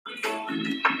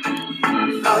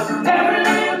'Cause every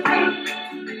little thing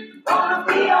gonna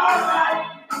be alright.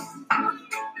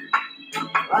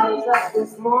 Rise up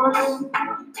this morning,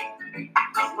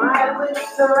 smile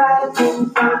with the rising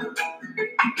sun.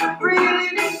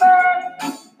 Breathing in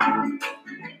birds,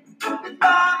 by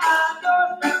my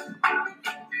doorstep,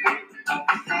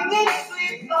 singing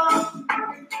sweet songs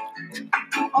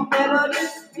of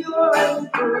melodies pure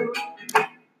and true.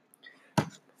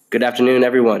 Good afternoon,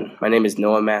 everyone. My name is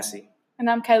Noah Massey, And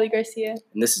I'm Kylie Garcia.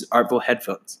 and this is Artful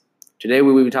Headphones. Today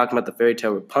we will be talking about the fairy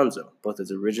tale Rapunzel, both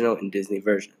its original and Disney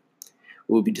version.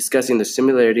 We will be discussing the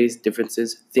similarities,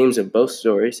 differences, themes of both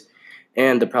stories,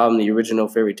 and the problem the original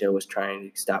fairy tale was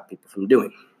trying to stop people from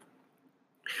doing.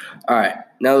 Alright,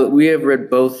 now that we have read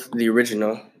both the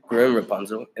original Grimm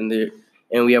Rapunzel and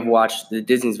we have watched the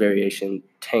Disney's variation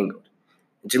Tangled.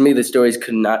 To me, the stories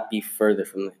could not be further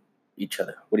from each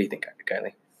other. What do you think,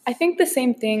 Kylie? I think the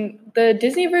same thing. The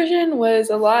Disney version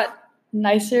was a lot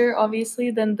nicer,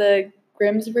 obviously, than the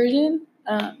Grimm's version.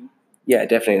 Yeah,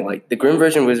 definitely. Like the Grimm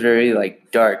version was very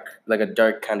dark, like a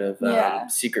dark kind of Yeah.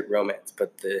 secret romance.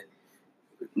 But the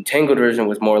Tangled version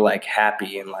was more like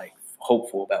happy and like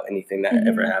hopeful about anything that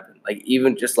ever happened. Like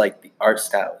even just like the art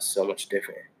style is so much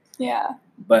different. Yeah.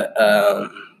 But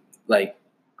like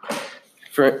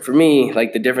for me,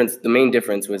 like the main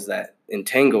difference was that in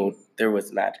Tangled there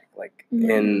was magic. Like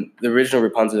in the original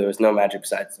Rapunzel, there was no magic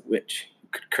besides the witch who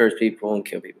could curse people and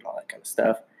kill people and all that kind of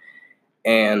stuff.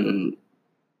 And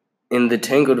in the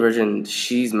Tangled version,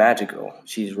 she's magical.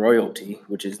 She's royalty,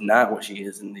 which is not what she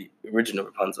is in the original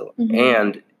Rapunzel.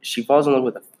 And she falls in love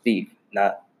with a thief,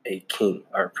 not a king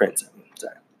or a prince.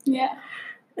 Sorry. Yeah.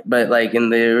 But like in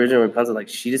the original Rapunzel, like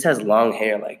she just has long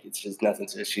hair. Like it's just nothing.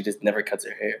 So she just never cuts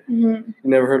her hair. You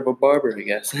never heard of a barber, I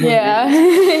guess.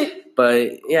 Yeah.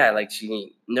 But yeah, like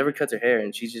she never cuts her hair,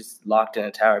 and she's just locked in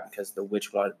a tower because the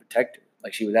witch wanted to protect her.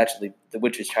 Like the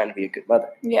witch was trying to be a good mother.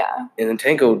 Yeah. And in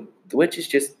Tangled, the witch is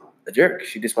just a jerk.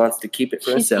 She just wants to keep it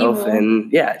for She's herself. evil.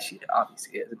 And yeah, she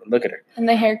obviously is. I mean, look at her. And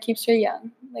the hair keeps her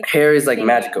young. Like Hair is like singing.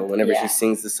 magical. Whenever Yeah. she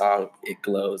sings the song, it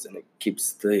glows and it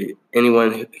keeps it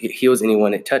heals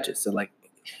anyone it touches. So like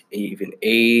even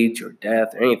age or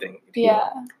death or anything. Yeah.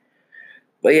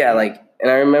 But yeah, and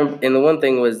I remember, and the one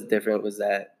thing was different was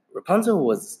that Rapunzel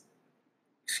was,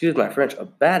 excuse my French, a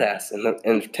badass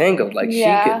in Tangled. Like she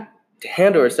could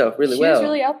handle herself really well. She was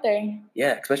really out there.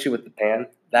 Yeah, especially with the pan.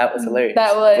 That was hilarious.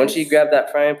 That was. When she grabbed that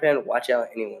frying pan, watch out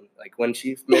anyone. Like when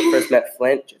she first met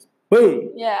Flint, just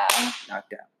boom, Yeah.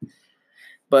 knocked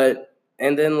out.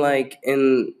 And then like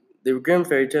in the Grimm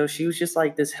fairy tale, she was just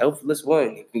like this helpless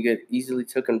woman who could get easily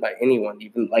taken by anyone.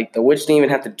 Even like the witch didn't even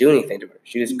have to do anything to her.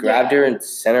 She just grabbed her and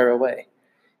sent her away.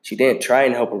 She didn't try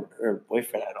and help her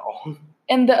boyfriend at all.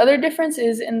 And the other difference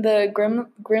is in the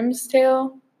Grimm's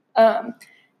tale,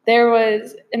 there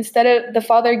was, instead of, the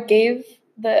father gave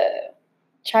the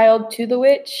child to the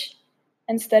witch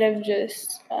instead of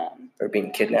just Or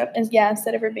being kidnapped.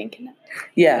 instead of her being kidnapped.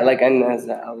 Yeah, like I know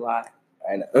that a lot.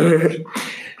 I know.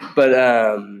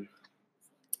 But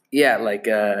yeah, like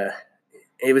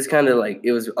it was kind of like,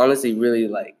 it was honestly really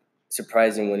like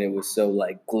surprising when it was so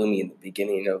like gloomy in the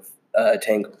beginning of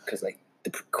Tangled, because like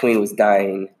the queen was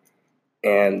dying,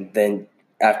 and then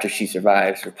after she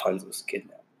survives, Rapunzel's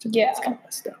kidnapped. Yeah. It's kind of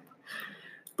messed up.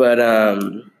 But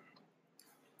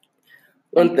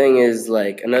one thing is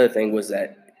like, another thing was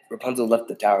that Rapunzel left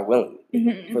the tower willingly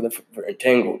for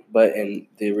Tangled, but in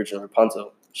the original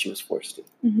Rapunzel, she was forced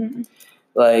to.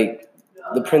 Like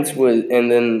the prince was,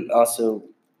 and then also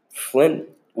Flint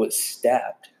was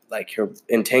stabbed. Like her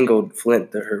entangled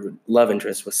Flint, her love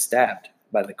interest, was stabbed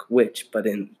by the witch. But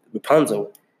in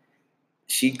Rapunzel,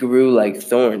 she grew like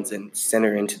thorns and sent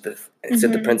her into the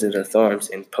prince into the thorns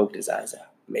and poked his eyes out,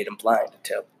 made him blind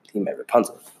until he met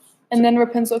Rapunzel. And then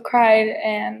Rapunzel cried,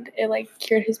 and it like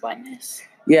cured his blindness.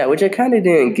 Yeah, which I kind of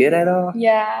didn't get at all.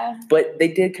 Yeah. But they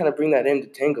did kind of bring that into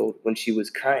Tangled when she was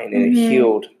crying, and it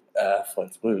healed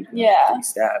Flint's wound. Yeah. He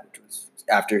stabbed, which was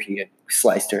after he had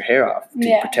sliced her hair off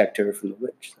to protect her from the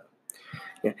witch. So,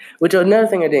 yeah. Which another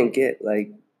thing I didn't get,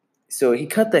 like, so he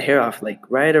cut the hair off like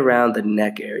right around the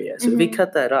neck area. So if he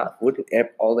cut that off, wouldn't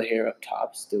all the hair up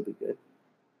top still be good?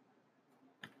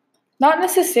 Not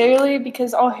necessarily,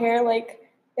 because all hair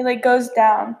it goes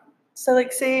down. So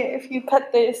like, say if you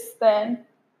cut this, then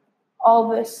all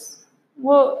this.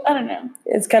 Well, I don't know.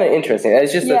 It's kind of interesting.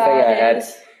 It's just the thing I had.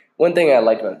 Is. One thing I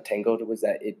liked about Tangled was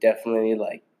that it definitely,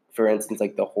 like, for instance,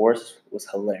 like the horse was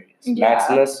hilarious. Yeah.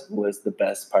 Maximus was the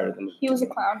best part of the movie. He was a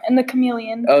clown. And the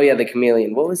chameleon. Oh yeah, the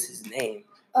chameleon. What was his name?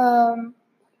 I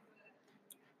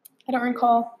don't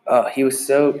recall. Oh, he was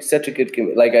such a good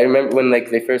chameleon. Like I remember when like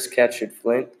they first captured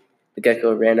Flint, the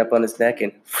gecko ran up on his neck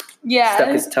and Yeah. stuck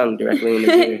his tongue directly in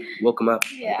his ear, woke him up.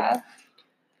 Yeah.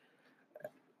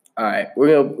 All right,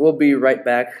 we'll be right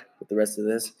back with the rest of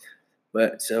this.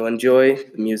 But so enjoy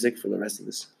the music for the rest of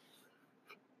this.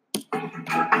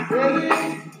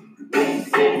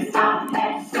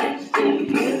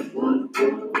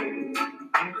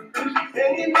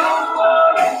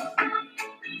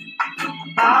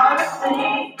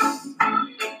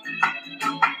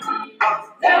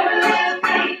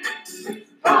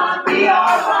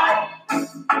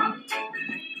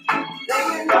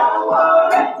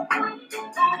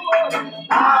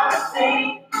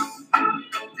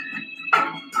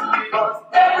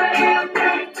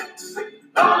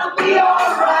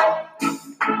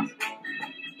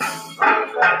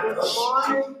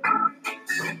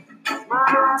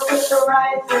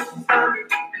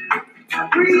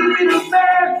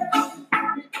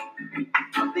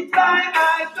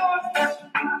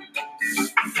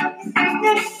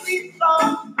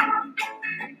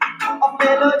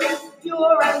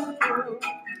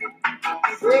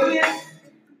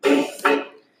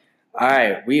 All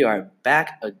right, we are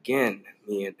back again.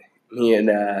 Me and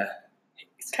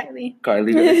Kylie.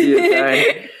 Carly.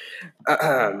 All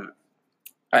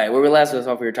right, where we last left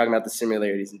off, we were talking about the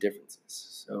similarities and differences.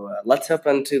 So let's hop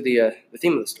onto the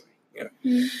theme of the story.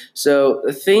 So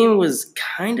the theme was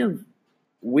kind of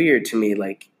weird to me.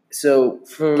 Like, so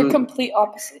from the complete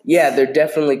opposite. Yeah, they're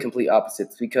definitely complete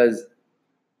opposites because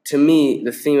to me,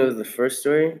 the theme of the first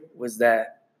story was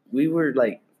that we were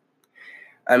like,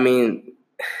 I mean,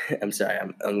 I'm sorry,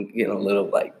 I'm getting a little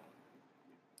like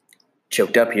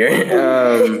choked up here.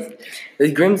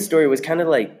 The Grimm story was kind of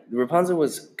like Rapunzel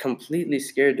was completely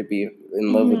scared to be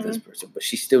in love with this person, but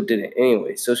she still did it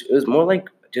anyway. So it was more like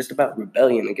just about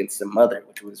rebellion against the mother,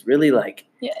 which was really like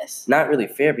not really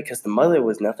fair because the mother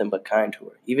was nothing but kind to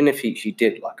her, even if she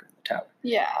did lock her in the tower.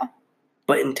 Yeah.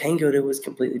 But in Tangled, it was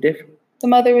completely different. The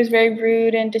mother was very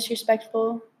rude and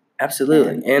disrespectful.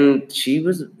 Absolutely, and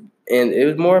it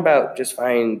was more about just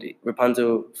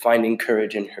Rapunzel finding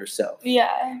courage in herself.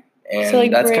 Yeah. And so,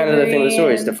 like, that's kind of the thing of the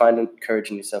story, is to and- find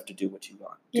courage in yourself to do what you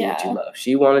want, do what you Yeah. love.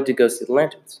 She wanted to go see the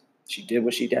lanterns. She did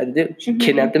what she had to do. She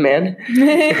kidnapped the man.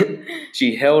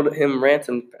 She held him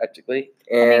ransom practically.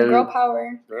 And girl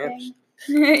power. Yeah.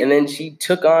 And then she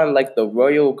took on like the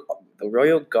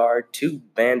royal guard, 2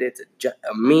 bandits,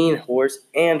 a mean horse,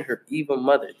 and her evil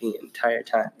mother the entire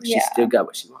time. She still got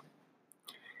what she wanted.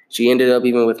 She ended up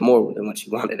even with more than what she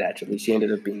wanted, actually. She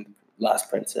ended up being Lost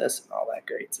Princess and all that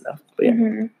great stuff. But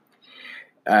yeah.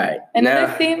 All right.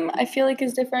 Another theme I feel like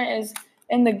is different is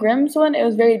in the Grimm's one, it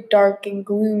was very dark and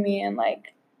gloomy and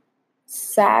like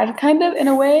sad kind of in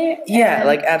a way. Yeah,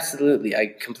 like absolutely.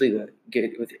 I completely get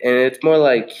it with, and it's more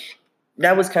like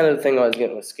that was kind of the thing I was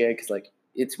getting was scared because like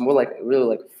it's more like really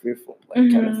like fearful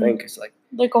kind of thing because like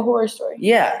a horror story.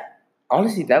 Yeah,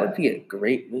 honestly, that would be a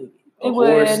great movie. It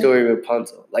horror would. Story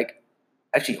Rapunzel. Like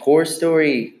actually, horror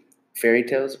story fairy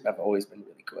tales have always been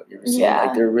really cool. Have you ever seen?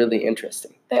 Like they're really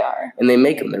interesting. They are, and they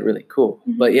make them. They're really cool.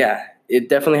 But yeah, it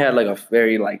definitely had like a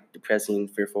very like depressing,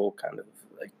 fearful kind of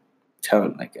like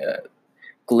tone, like a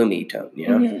gloomy tone. You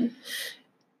know.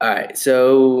 All right,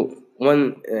 so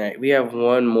we have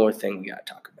one more thing we got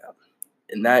to talk about,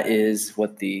 and that is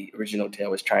what the original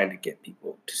tale was trying to get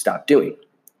people to stop doing.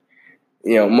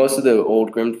 You know, most of the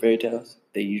old Grimm fairy tales,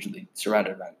 they usually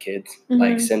surrounded around kids,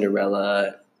 like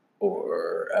Cinderella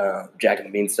or Jack and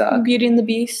the Beanstalk. Beauty and the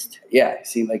Beast. Yeah,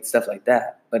 see, like stuff like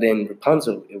that. But in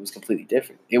Rapunzel, it was completely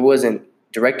different. It wasn't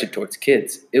directed towards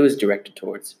kids. It was directed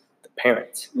towards the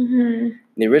parents. In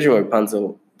the original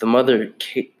Rapunzel, the mother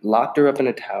locked her up in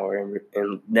a tower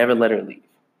and never let her leave.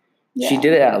 Yeah. She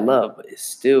did it out of love, but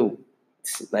it's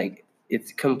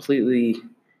completely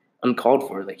uncalled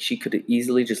for. Like she could have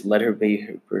easily just let her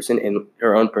be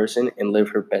her own person and live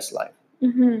her best life.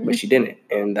 But she didn't,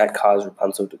 and that caused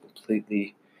Rapunzel to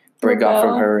completely break off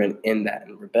from her and end that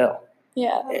and rebel.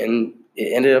 Yeah, and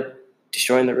it ended up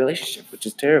destroying the relationship, which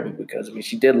is terrible because I mean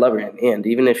she did love her in the end,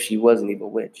 even if she was an evil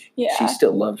witch. Yeah, she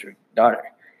still loves her daughter.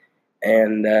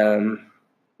 And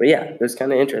but yeah, it was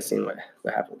kind of interesting what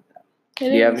happened with that. Do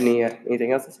you have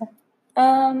anything else to say?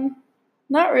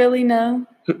 Not really, no.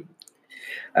 All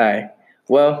right.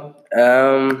 Well,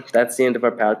 that's the end of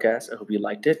our podcast. I hope you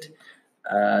liked it.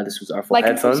 This was Artful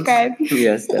Headphones. And subscribe.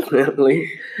 Yes,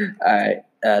 definitely. All right.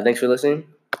 Thanks for listening.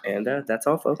 And that's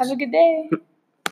all, folks. Have a good day.